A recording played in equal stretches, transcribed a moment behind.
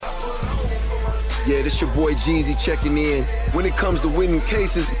Yeah, this your boy Jeezy checking in. When it comes to winning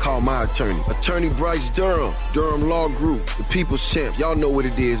cases, call my attorney. Attorney Bryce Durham, Durham Law Group, the people's champ. Y'all know what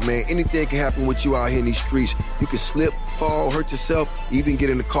it is, man. Anything can happen with you out here in these streets. You can slip, fall, hurt yourself, even get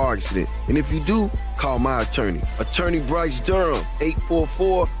in a car accident. And if you do, call my attorney. Attorney Bryce Durham,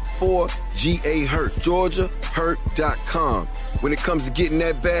 844-4GA-HURT, GeorgiaHurt.com. When it comes to getting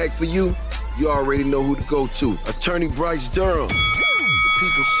that bag for you, you already know who to go to. Attorney Bryce Durham, the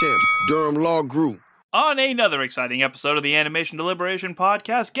people's champ, Durham Law Group. On another exciting episode of the Animation Deliberation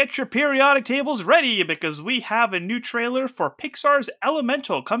Podcast, get your periodic tables ready because we have a new trailer for Pixar's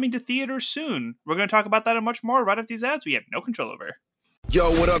Elemental coming to theaters soon. We're going to talk about that and much more right after these ads we have no control over. Yo,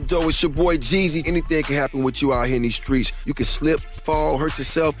 what up, though? It's your boy Jeezy. Anything can happen with you out here in these streets. You can slip, fall, hurt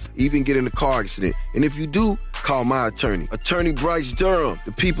yourself, even get in a car accident. And if you do, call my attorney. Attorney Bryce Durham,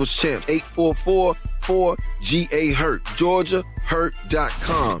 the people's champ, 844-4GA-HURT,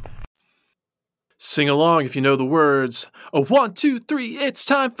 GeorgiaHurt.com. Sing along if you know the words. A 1, 2, 3, it's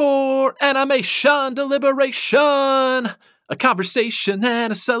time for Animation Deliberation. A conversation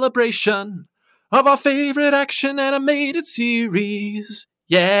and a celebration of our favorite action animated series.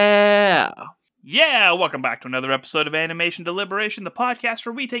 Yeah! Yeah, welcome back to another episode of Animation Deliberation, the podcast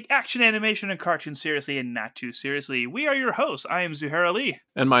where we take action animation and cartoons seriously and not too seriously. We are your hosts. I am Zuhair Ali.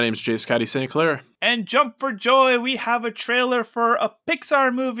 And my name's J Scotty St. Clair. And jump for joy, we have a trailer for a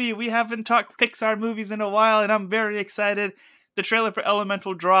Pixar movie. We haven't talked Pixar movies in a while, and I'm very excited. The trailer for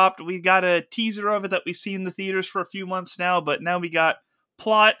Elemental dropped. We got a teaser of it that we've seen in the theaters for a few months now, but now we got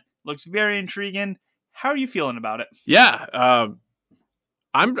plot. Looks very intriguing. How are you feeling about it? Yeah,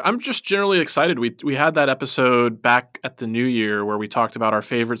 I'm just generally excited. We had that episode back at the new year where we talked about our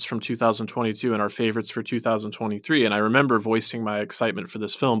favorites from 2022 and our favorites for 2023. And I remember voicing my excitement for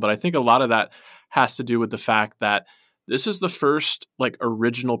this film, but I think a lot of that has to do with the fact that this is the first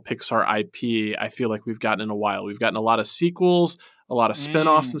original Pixar IP I feel like we've gotten in a while. We've gotten a lot of sequels, a lot of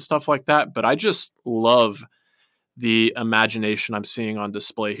spinoffs and stuff like that, but I just love the imagination I'm seeing on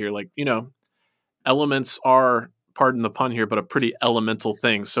display here. Elements are, pardon the pun here, but a pretty elemental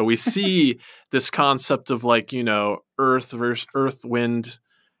thing. So we see this concept of earth versus earth, wind,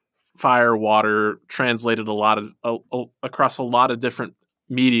 fire, water translated across a lot of different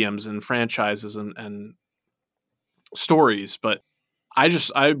mediums and franchises and stories. But I'm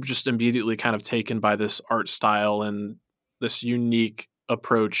just immediately kind of taken by this art style and this unique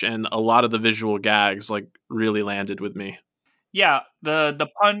approach, and a lot of the visual gags really landed with me. Yeah, the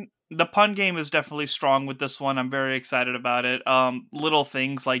pun game is definitely strong with this one. I'm very excited about it. Little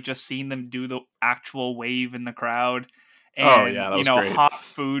things like just seeing them do the actual wave in the crowd, and that was great. Hot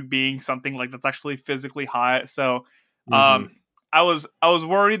food being something that's actually physically hot. So I was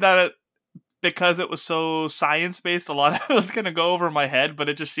worried that because it was so science based, a lot of it was going to go over my head. But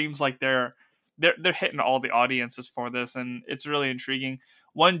it just seems like they're hitting all the audiences for this, and it's really intriguing.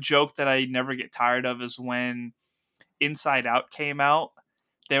 One joke that I never get tired of is when Inside Out came out.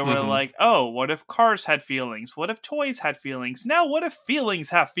 They were like, oh, what if cars had feelings? What if toys had feelings? Now what if feelings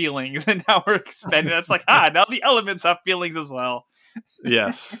have feelings? And now we're expanding. That's now the elements have feelings as well.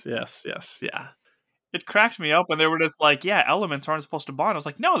 Yes, yeah. It cracked me up when they were just like, yeah, elements aren't supposed to bond. I was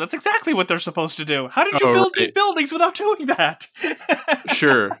like, no, that's exactly what they're supposed to do. How did you build these buildings without doing that?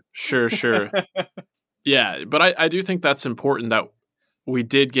 Sure. Yeah, but I do think that's important that we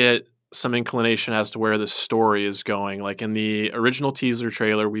did get some inclination as to where the story is going. Like in the original teaser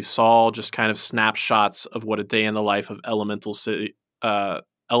trailer, we saw just kind of snapshots of what a day in the life of Elemental City. I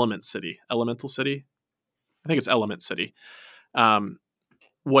think it's Element City.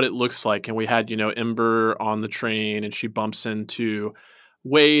 What it looks like. And we had, Ember on the train and she bumps into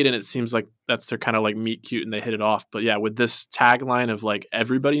Wade, and it seems like that's their kind of meet cute and they hit it off. But yeah, with this tagline of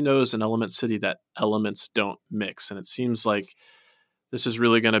everybody knows in Element City that elements don't mix. And it seems like this is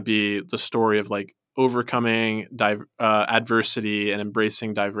really going to be the story of overcoming adversity and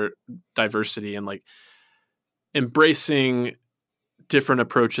embracing diversity and embracing different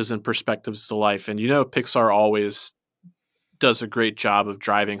approaches and perspectives to life. And Pixar always does a great job of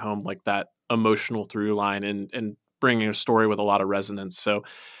driving home that emotional through line and bringing a story with a lot of resonance. So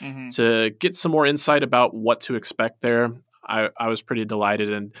to get some more insight about what to expect there, I was pretty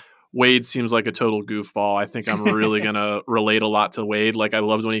delighted. And Wade seems like a total goofball. I think I'm really going to relate a lot to Wade. I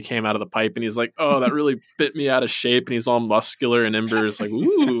loved when he came out of the pipe and he's like, oh, that really bit me out of shape. And he's all muscular, and Ember is like,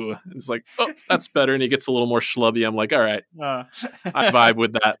 ooh. And it's like, oh, that's better. And he gets a little more schlubby. I'm like, all right. I vibe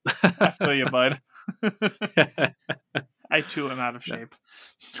with that. I feel you, bud. I too am out of shape.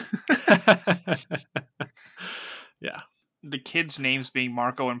 Yeah. The kids' names being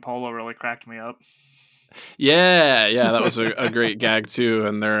Marco and Polo really cracked me up. Yeah, that was a great gag too.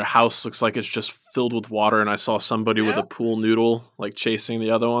 And their house looks like it's just filled with water. And I saw somebody with Yeah. a pool noodle like chasing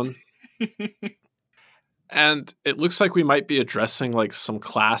the other one. And it looks like we might be addressing like some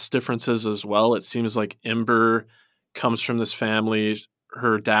class differences as well. It seems like Ember comes from this family.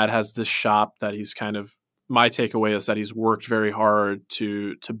 Her dad has this shop that he's kind of, my takeaway is that he's worked very hard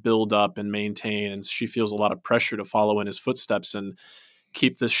to build up and maintain, and she feels a lot of pressure to follow in his footsteps and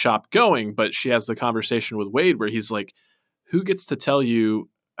keep this shop going. But she has the conversation with Wade where he's like, who gets to tell you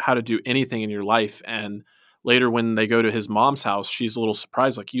how to do anything in your life? And later when they go to his mom's house, she's a little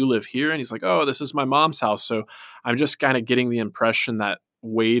surprised, like, you live here? And he's like, oh, this is my mom's house. So I'm just kind of getting the impression that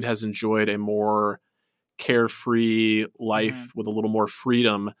Wade has enjoyed a more carefree life with a little more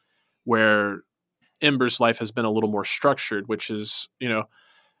freedom, where Ember's life has been a little more structured, which is,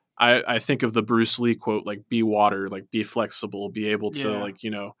 I think of the Bruce Lee quote, like, be water, like, be flexible, be able to, like,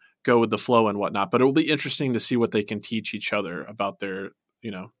 go with the flow and whatnot. But it will be interesting to see what they can teach each other about their,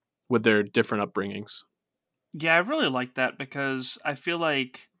 with their different upbringings. Yeah, I really like that because I feel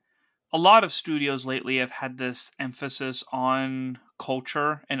like a lot of studios lately have had this emphasis on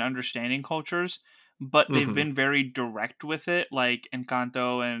culture and understanding cultures, but they've been very direct with it, like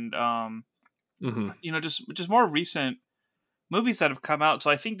Encanto and just more recent movies that have come out. So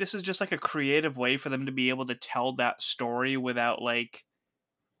I think this is just like a creative way for them to be able to tell that story without like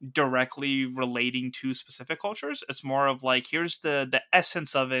directly relating to specific cultures. It's more of like, here's the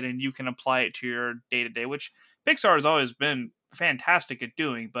essence of it and you can apply it to your day-to-day, which Pixar has always been fantastic at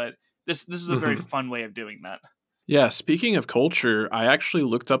doing, but this is a very fun way of doing that. Yeah, speaking of culture, I actually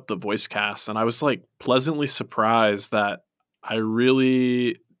looked up the voice cast and I was like pleasantly surprised that I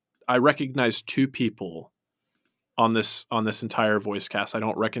recognized two people on this entire voice cast. I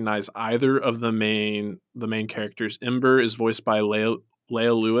don't recognize either of the main characters. Ember is voiced by Leia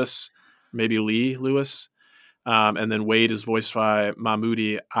Lewis, maybe Lee Lewis, and then Wade is voiced by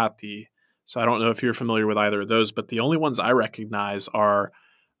Mahmoudi Ati. So I don't know if you're familiar with either of those, but the only ones I recognize are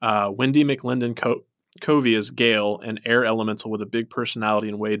Wendy McLendon Covey as Gale, an air elemental with a big personality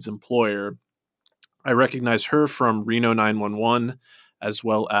and Wade's employer. I recognize her from Reno 911, as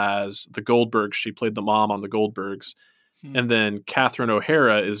well as the Goldbergs. She played the mom on the Goldbergs. And then Catherine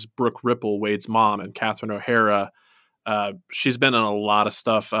O'Hara is Brooke Ripple, Wade's mom. And Catherine O'Hara, she's been in a lot of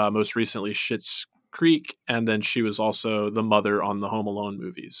stuff, most recently Schitt's Creek, and then she was also the mother on the Home Alone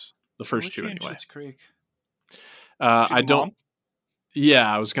movies, the first two anyway. Schitt's Creek? I don't. Mom?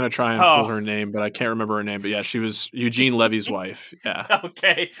 Yeah, I was going to try and pull her name, but I can't remember her name. But yeah, she was Eugene Levy's wife. Yeah.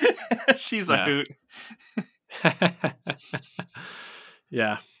 Okay. She's a hoot.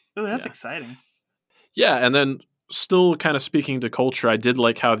 Yeah. Oh, that's exciting. Yeah, and then still kind of speaking to culture, I did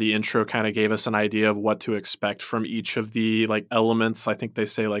like how the intro kind of gave us an idea of what to expect from each of the like elements. I think they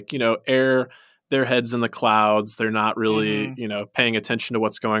say like, air, their heads in the clouds. They're not really, paying attention to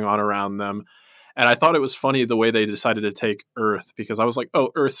what's going on around them. And I thought it was funny the way they decided to take Earth, because I was like, oh,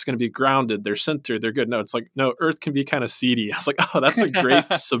 Earth's going to be grounded. They're centered. They're good. No, it's like, no, Earth can be kind of seedy. I was like, oh, that's a great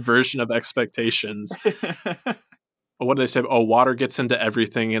subversion of expectations. What do they say? Oh, water gets into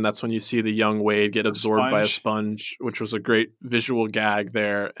everything. And that's when you see the young Wade get absorbed by a sponge, which was a great visual gag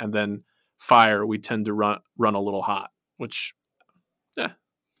there. And then fire, we tend to run a little hot, which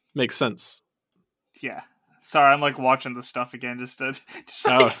makes sense. Yeah. Sorry, I'm like watching the stuff again, just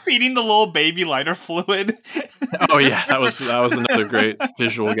feeding the little baby lighter fluid. Oh yeah, that was another great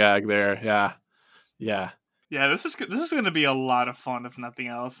visual gag there. Yeah. Yeah, this is going to be a lot of fun, if nothing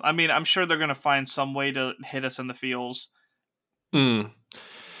else. I mean, I'm sure they're going to find some way to hit us in the feels.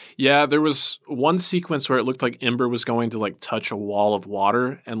 Yeah, there was one sequence where it looked like Ember was going to like touch a wall of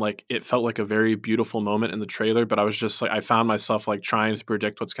water, and like it felt like a very beautiful moment in the trailer, but I was just like, I found myself like trying to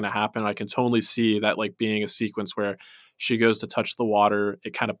predict what's going to happen. I can totally see that like being a sequence where she goes to touch the water,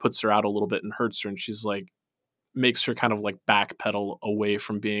 it kind of puts her out a little bit and hurts her, and she's like, makes her kind of like backpedal away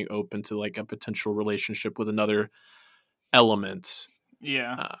from being open to like a potential relationship with another element.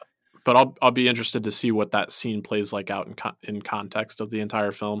 Yeah. But I'll be interested to see what that scene plays like out in context of the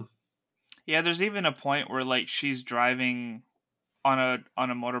entire film. Yeah, there's even a point where like she's driving on a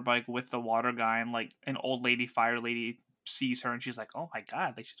motorbike with the water guy, and like an old lady, fire lady, sees her, and she's like, "Oh my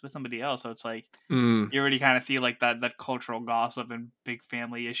god!" Like she's with somebody else. So it's like you already kind of see like that cultural gossip and big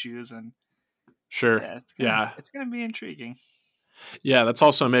family issues, and sure, it's gonna be intriguing. Yeah, that's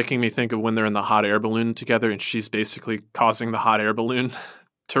also making me think of when they're in the hot air balloon together, and she's basically causing the hot air balloon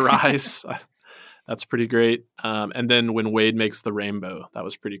to rise. That's pretty great. And then when Wade makes the rainbow, that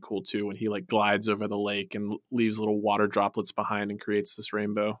was pretty cool too. When he like glides over the lake and leaves little water droplets behind and creates this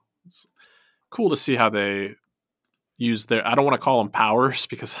rainbow. It's cool to see how they use their, I don't want to call them powers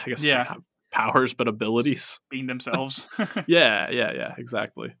because I guess powers, but abilities. Being themselves. Yeah,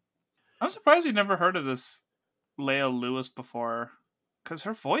 exactly. I'm surprised you never heard of this Leia Lewis before, because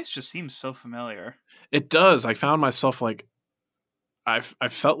her voice just seems so familiar. It does. I found myself like, I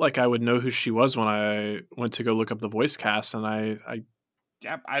felt like I would know who she was when I went to go look up the voice cast, and I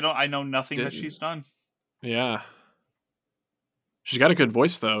know nothing that she's done. Yeah. She's got a good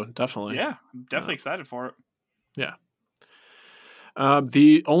voice, though, definitely. Yeah, I'm definitely excited for it. Yeah.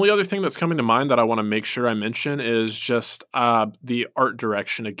 The only other thing that's coming to mind that I want to make sure I mention is just the art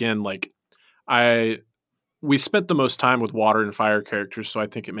direction. Again, like we spent the most time with water and fire characters, so I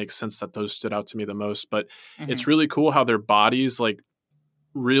think it makes sense that those stood out to me the most. But it's really cool how their bodies like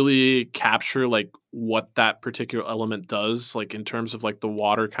really capture like what that particular element does, like in terms of like the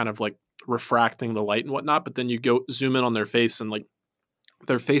water kind of like refracting the light and whatnot. But then you go zoom in on their face, and like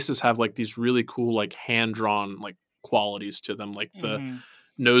their faces have like these really cool like hand drawn like qualities to them, like the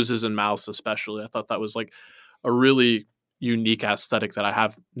noses and mouths especially. I thought that was like a really unique aesthetic that I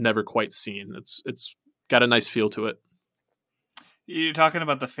have never quite seen. It's got a nice feel to it. You're talking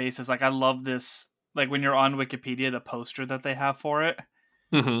about the faces. Like I love this, like when you're on Wikipedia, the poster that they have for it.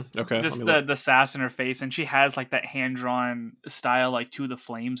 Okay. Just the sass in her face, and she has like that hand-drawn style like to the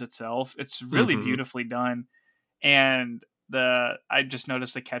flames itself. It's really beautifully done. And I just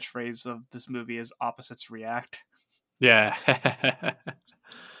noticed the catchphrase of this movie is opposites react. Yeah.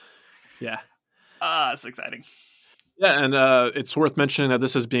 Yeah. It's exciting. Yeah, and it's worth mentioning that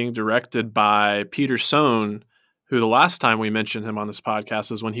this is being directed by Peter Sohn, who the last time we mentioned him on this podcast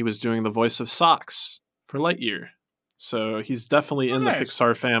is when he was doing the voice of Socks for Lightyear. So he's definitely in the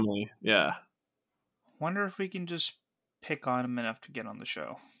Pixar family. Yeah. Wonder if we can just pick on him enough to get on the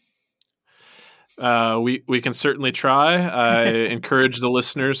show. We can certainly try. I encourage the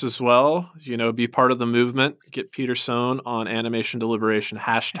listeners as well. Be part of the movement. Get Peter Sohn on Animation Deliberation.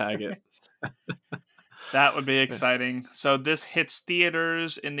 Hashtag it. That would be exciting. So this hits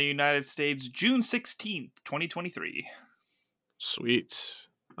theaters in the United States June 16th, 2023. Sweet.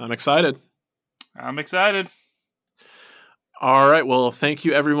 I'm excited. All right. Well, thank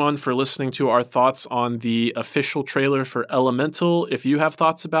you everyone for listening to our thoughts on the official trailer for Elemental. If you have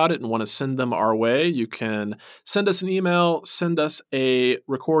thoughts about it and want to send them our way, you can send us an email, send us a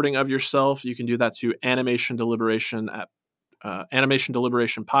recording of yourself. You can do that to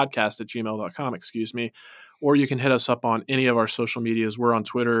animationdeliberationpodcast@gmail.com, or you can hit us up on any of our social medias. We're on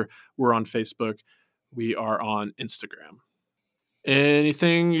Twitter. We're on Facebook. We are on Instagram.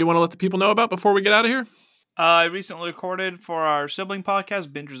 Anything you want to let the people know about before we get out of here? I recently recorded for our sibling podcast,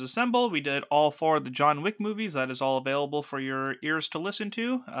 Bingers Assemble. We did all 4 of the John Wick movies. That is all available for your ears to listen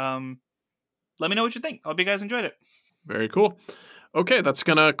to. Let me know what you think. Hope you guys enjoyed it. Very cool. Okay, that's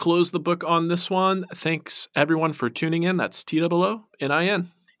going to close the book on this one. Thanks, everyone, for tuning in. That's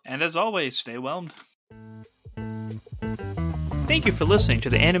TOONIN. And as always, stay whelmed. Thank you for listening to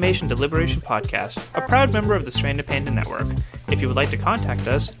the Animation Deliberation Podcast, a proud member of the Stranded Panda Network. If you would like to contact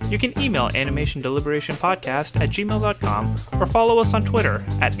us, you can email animationdeliberationpodcast@gmail.com or follow us on Twitter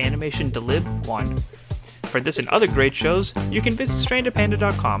 @animationdelib1. For this and other great shows, you can visit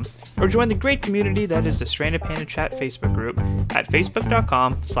strandedpanda.com or join the great community that is the Stranded Panda Chat Facebook group at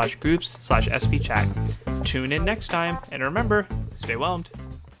facebook.com/groups/sbchat. Tune in next time, and remember, stay whelmed.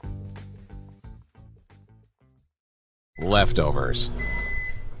 Leftovers.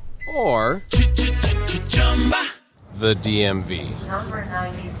 Or the DMV. Number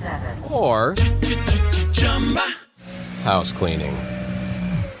 97. Or house cleaning.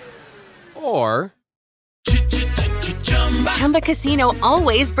 Or Chumba Casino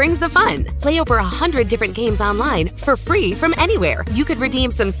always brings the fun. Play over 100 different games online for free from anywhere. You could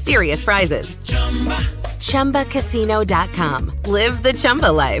redeem some serious prizes. ChumbaCasino.com. Live the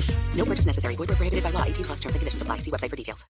Chumba life. No purchase necessary. Void where prohibited by law. 18+ terms and conditions apply. See website for details.